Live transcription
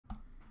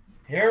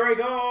Here we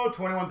go,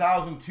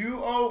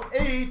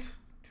 21,208.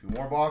 2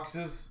 more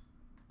boxes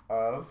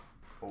of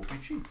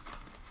O-Pee-Chee.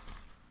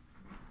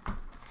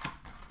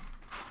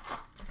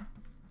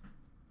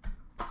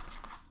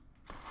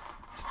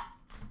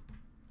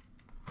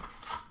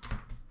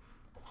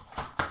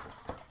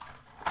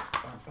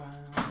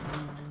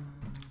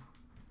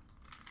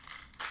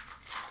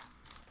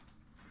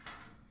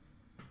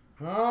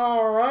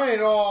 All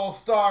right,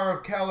 All-Star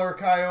of Keller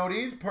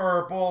Coyotes,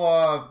 purple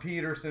of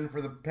Peterson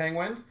for the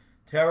Penguins,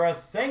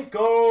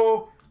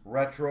 Tarasenko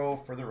retro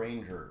for the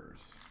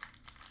Rangers.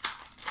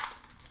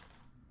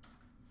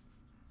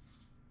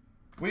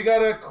 We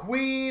got a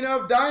Queen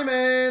of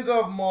Diamonds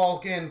of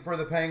Malkin for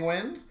the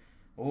Penguins,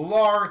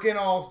 Larkin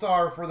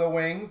All-Star for the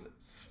Wings,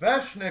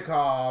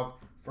 Svechnikov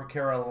for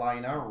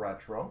Carolina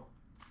retro.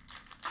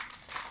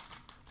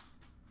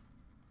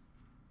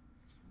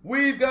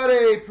 We've got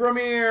a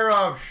Premier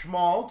of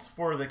Schmaltz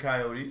for the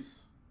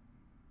Coyotes.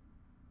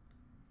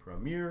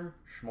 Premier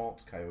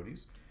Schmaltz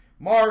Coyotes.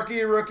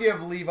 Marquee rookie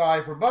of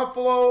Levi for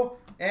Buffalo.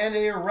 And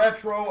a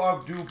retro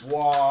of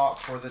Dubois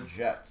for the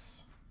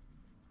Jets.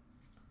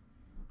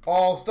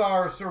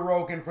 All-Star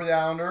Sorokin for the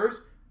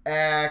Islanders.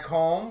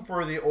 Ekholm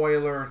for the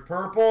Oilers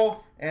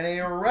purple. And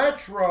a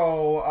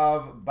retro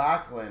of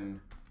Backlund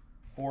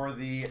for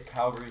the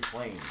Calgary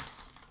Flames.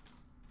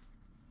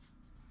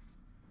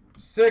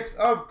 6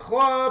 of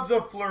Clubs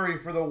of Fleury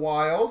for the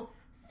Wild.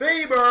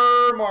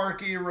 Faber,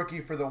 marquee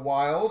rookie for the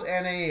Wild.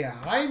 And a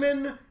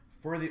Hyman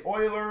for the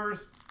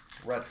Oilers,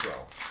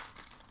 retro.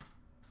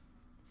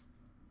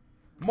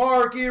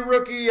 Marquee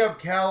rookie of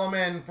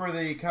Kalaman for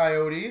the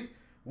Coyotes.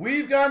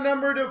 We've got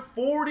number to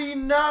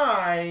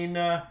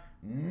 49,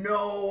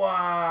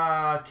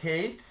 Noah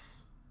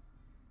Cates.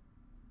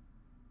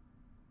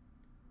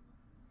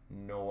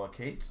 Noah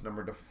Cates,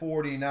 number to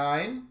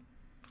 49.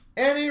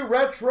 And a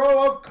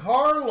retro of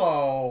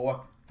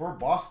Carlo for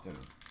Boston.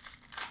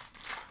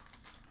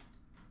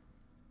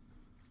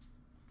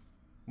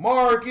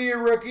 Marquee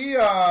rookie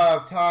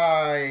of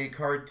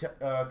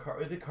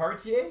is it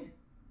Cartier?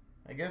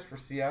 I guess for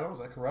Seattle, is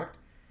that correct?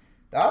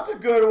 That's a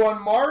good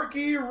one.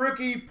 Marquee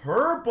rookie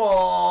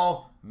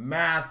purple,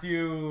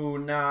 Matthew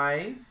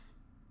Nyes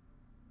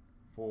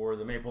for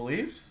the Maple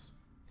Leafs.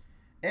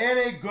 And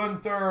a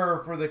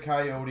Gunther for the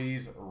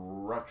Coyotes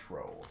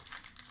retro.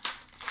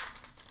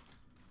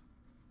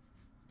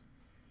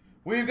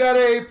 We've got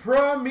a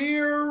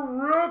Premier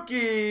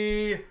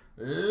rookie,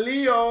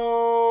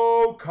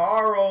 Leo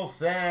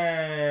Carlson.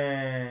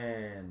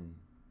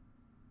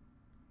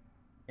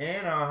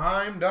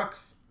 Anaheim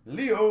Ducks,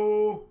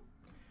 Leo.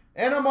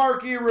 And a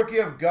marquee rookie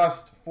of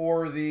Gust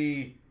for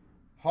the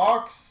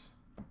Hawks.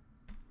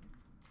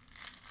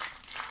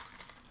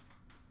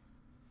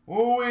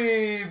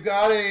 We've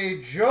got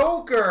a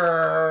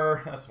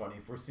Joker, that's funny,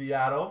 for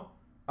Seattle,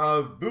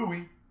 of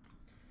Bowie.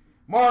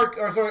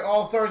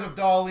 All-Stars of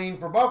Dahlin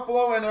for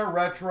Buffalo, and a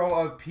retro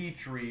of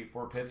Petrie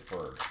for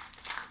Pittsburgh.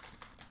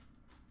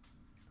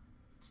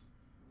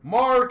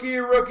 Marquee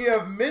rookie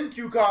of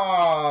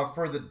Mintukov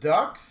for the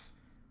Ducks.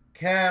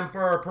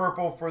 Kemper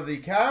purple for the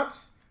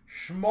Caps.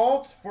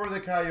 Schmaltz for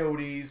the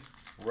Coyotes,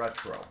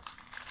 retro.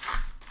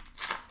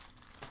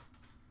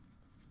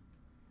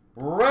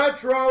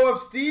 Retro of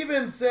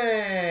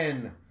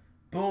Stevenson.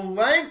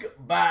 Blank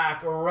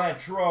back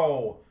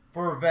retro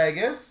for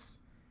Vegas.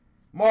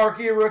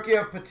 Marquee rookie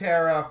of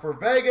Patera for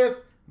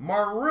Vegas.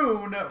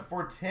 Maroon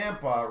for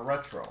Tampa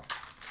retro.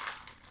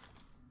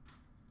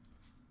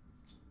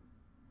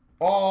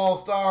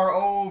 All-Star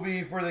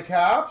Ovi for the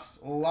Caps.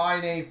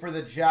 Line for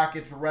the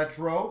Jackets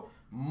retro.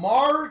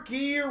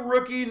 Marquee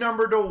rookie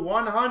number to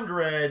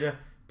 100.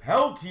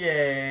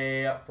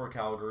 Peltier for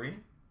Calgary.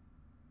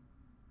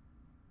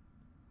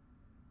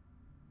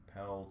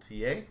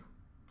 Peltier,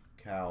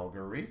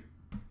 Calgary.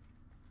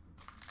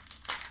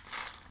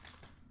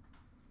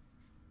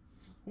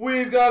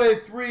 We've got a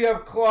 3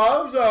 of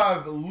Clubs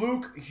of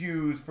Luke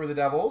Hughes for the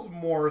Devils,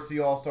 Morrissey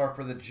All-Star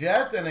for the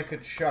Jets, and a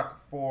Kachuk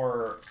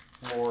for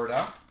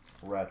Florida,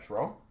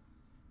 retro.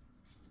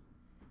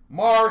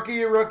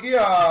 Marquee rookie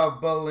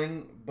of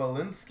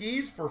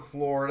Balinskis for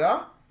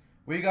Florida.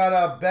 We got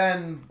a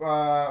Ben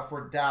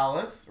for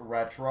Dallas,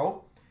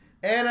 retro.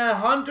 And a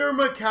Hunter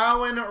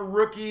McCowan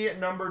rookie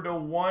number to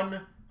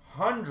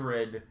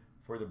 100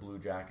 for the Blue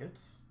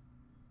Jackets.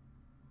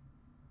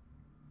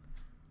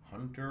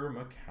 Hunter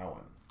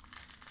McCowan.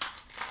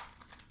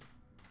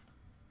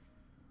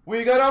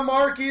 We got a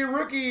marquee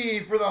rookie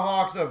for the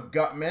Hawks of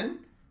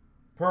Gutman.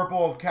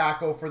 Purple of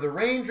Kako for the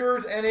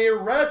Rangers. And a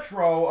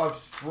retro of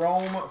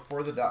Strome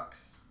for the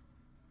Ducks.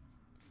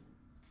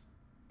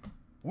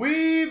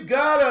 We've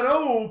got an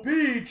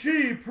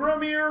O-Pee-Chee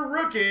Premier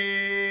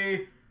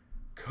Rookie.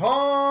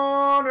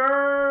 Connor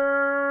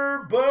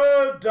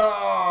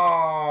Bedard.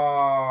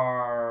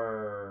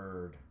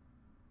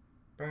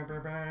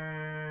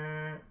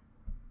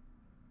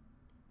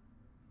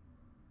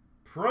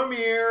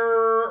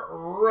 Premier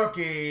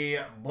Rookie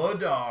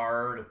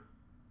Bedard.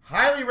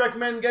 Highly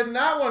recommend getting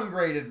that one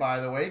graded, by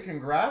the way.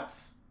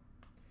 Congrats.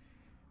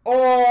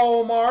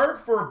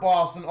 Mark for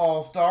Boston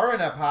All-Star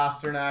and a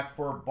Pasternak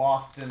for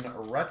Boston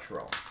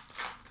Retro.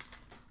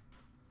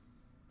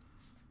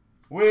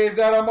 We've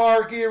got a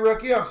marquee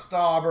rookie of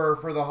Stauber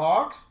for the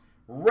Hawks,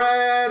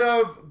 red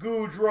of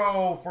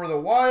Goudreau for the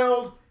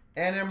Wild,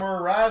 and a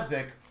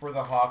Mrazek for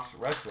the Hawks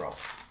Retro.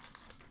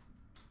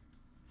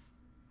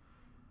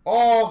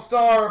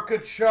 All-Star of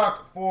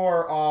Tkachuk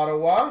for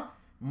Ottawa,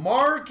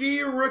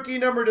 marquee rookie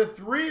number to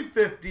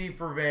 350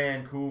 for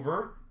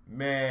Vancouver,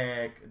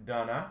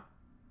 McDonough.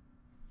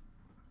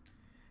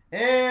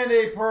 And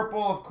a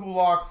purple of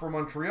Kulak for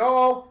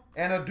Montreal,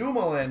 and a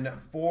Dumoulin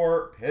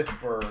for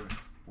Pittsburgh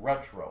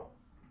Retro.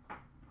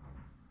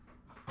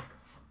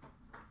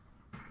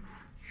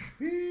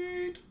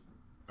 Sweet.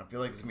 I feel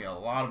like there's going to be a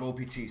lot of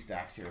O-Pee-Chee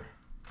stacks here.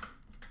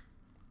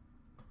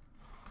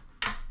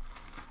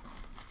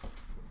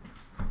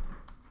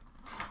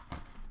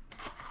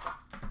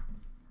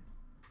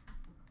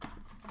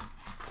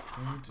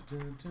 Dun,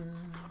 dun,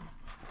 dun.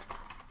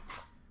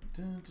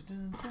 Dun, dun,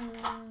 dun,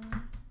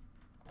 dun.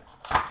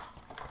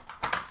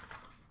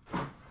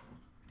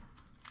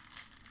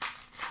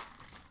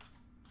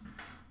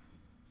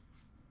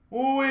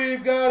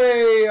 We've got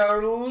a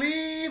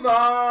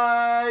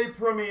Levi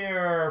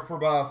Premier for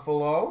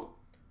Buffalo,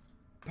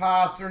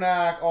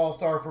 Pasternak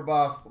All-Star for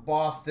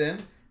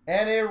Boston,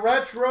 and a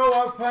retro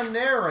of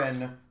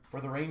Panarin for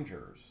the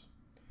Rangers.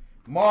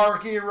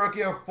 Marquee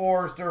rookie of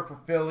Forster for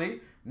Philly,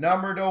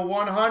 number to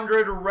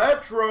 100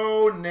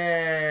 retro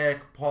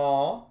Nick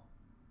Paul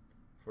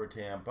for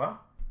Tampa,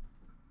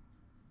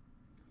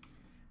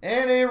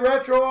 and a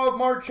retro of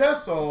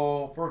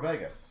Marchessault for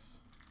Vegas.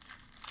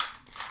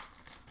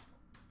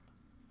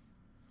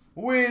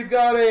 We've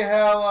got a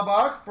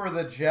Hellebuck for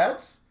the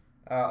Jets,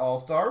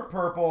 All-Star,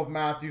 purple of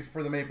Matthews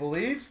for the Maple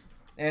Leafs,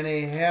 and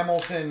a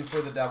Hamilton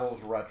for the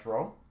Devils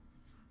Retro.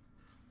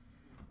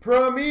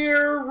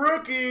 Premier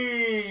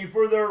rookie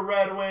for the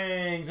Red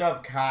Wings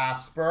of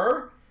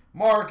Casper,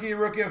 marquee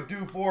rookie of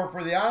Dufour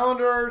for the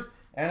Islanders,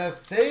 and a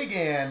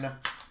Sagan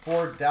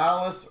for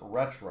Dallas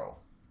Retro.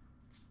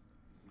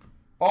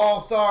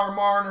 All-Star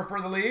Marner for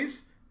the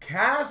Leafs,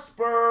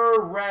 Casper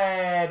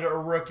red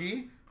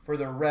rookie for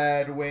the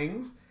Red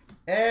Wings,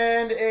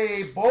 and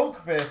a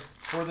Boakfist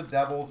for the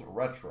Devils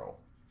Retro.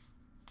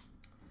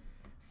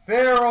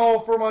 Farrell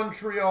for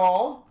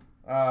Montreal,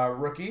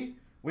 rookie.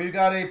 We've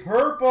got a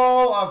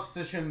purple of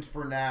Sessions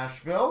for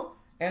Nashville,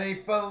 and a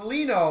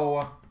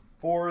Foligno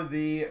for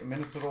the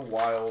Minnesota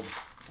Wild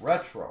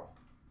Retro.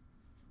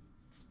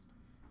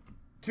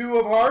 Two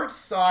of Hearts,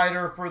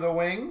 Cider for the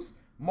Wings,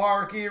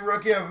 marquee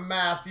rookie of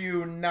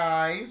Matthew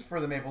Nyes for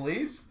the Maple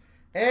Leafs,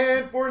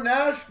 and for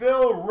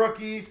Nashville,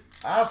 rookie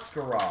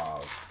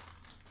Askarov.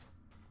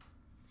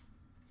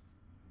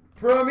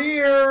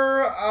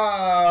 Premier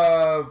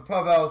of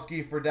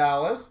Pavelski for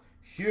Dallas,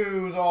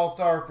 Hughes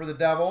All-Star for the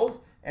Devils,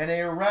 and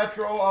a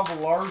retro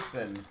of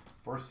Larson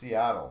for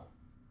Seattle.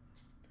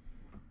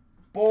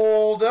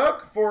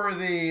 Bolduc for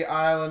the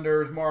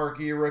Islanders,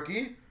 marquee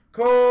rookie,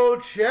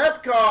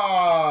 Kochetkov,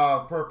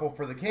 purple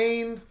for the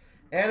Canes,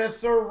 and a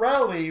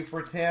Sorelli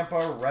for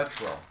Tampa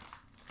retro.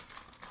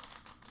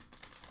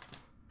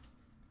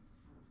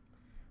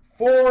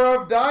 4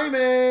 of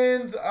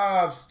Diamonds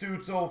of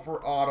Stützle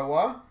for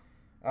Ottawa,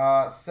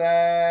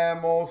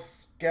 Samoskevich,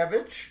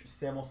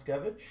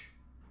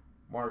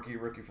 marquee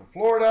rookie for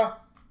Florida,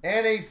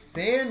 and a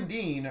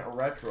Sandine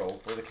retro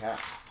for the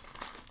Caps.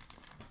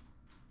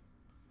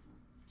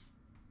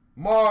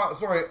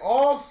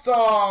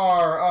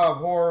 All-Star of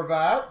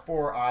Horvat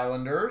for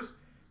Islanders,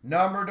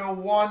 number to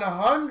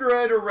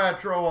 100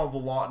 retro of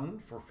Lawton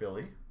for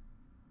Philly,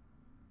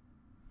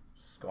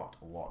 Scott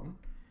Lawton,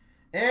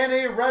 and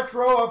a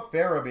retro of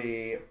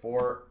Farabee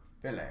for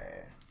Philly.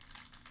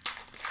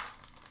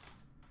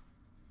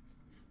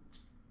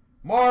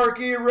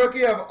 Marquee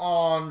rookie of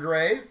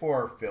Andre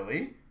for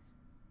Philly.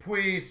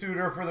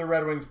 Suter for the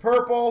Red Wings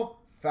purple.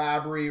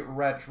 Fabry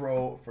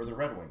retro for the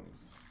Red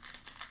Wings.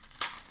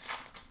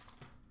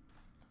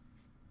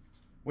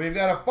 We've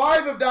got a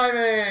 5 of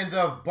Diamonds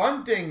of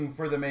Bunting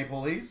for the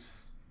Maple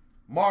Leafs.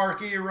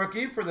 Marquee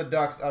rookie for the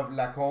Ducks of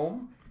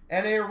Lacombe.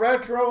 And a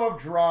retro of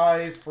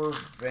Dries for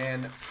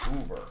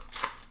Vancouver.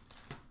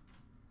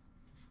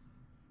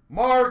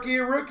 Marquee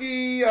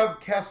rookie of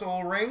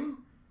Kesselring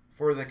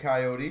for the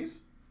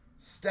Coyotes.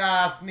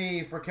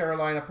 Stastny for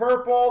Carolina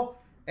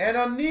purple, and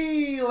a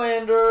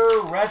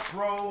Nylander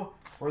retro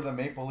for the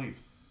Maple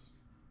Leafs.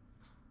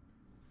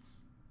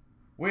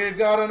 We've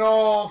got an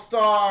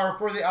all-star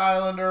for the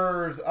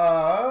Islanders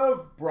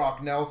of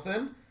Brock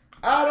Nelson,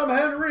 Adam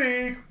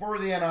Henrique for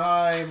the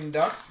Anaheim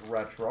Ducks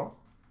retro.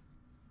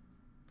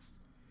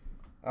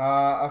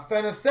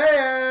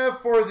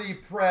 Afanaseyev for the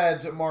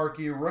Preds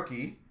marquee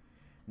rookie.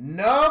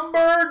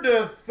 Number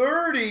to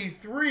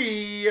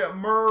 33,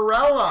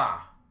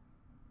 Morella.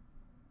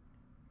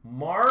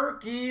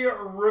 Marquee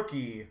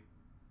rookie,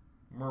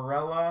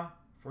 Morella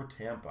for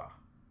Tampa.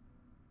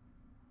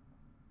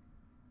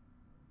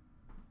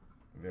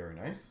 Very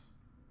nice.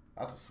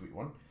 That's a sweet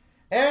one.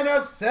 And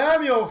a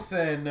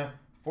Samuelson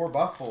for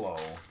Buffalo,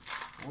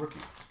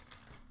 rookie.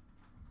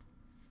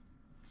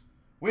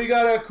 We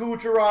got a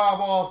Kucherov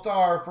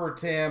All-Star for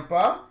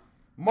Tampa.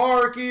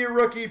 Marquee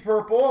Rookie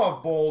Purple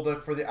of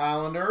Bolduc for the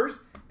Islanders.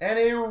 And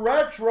a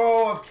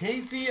retro of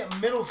Casey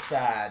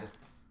Middlestad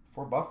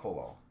for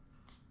Buffalo.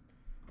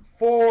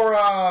 4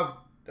 of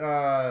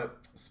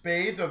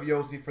Spades of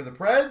Yossi for the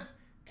Preds.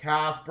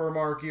 Casper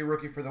Marquee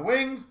Rookie for the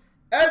Wings.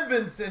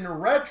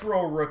 Edvinsson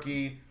Retro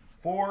Rookie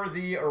for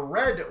the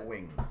Red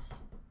Wings.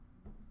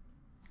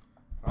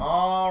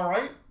 All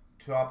right.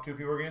 Top 2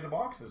 people are getting the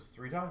boxes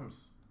 3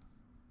 times.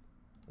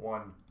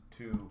 1,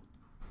 2,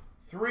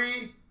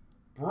 3.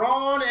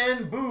 Braun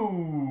and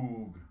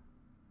Boog.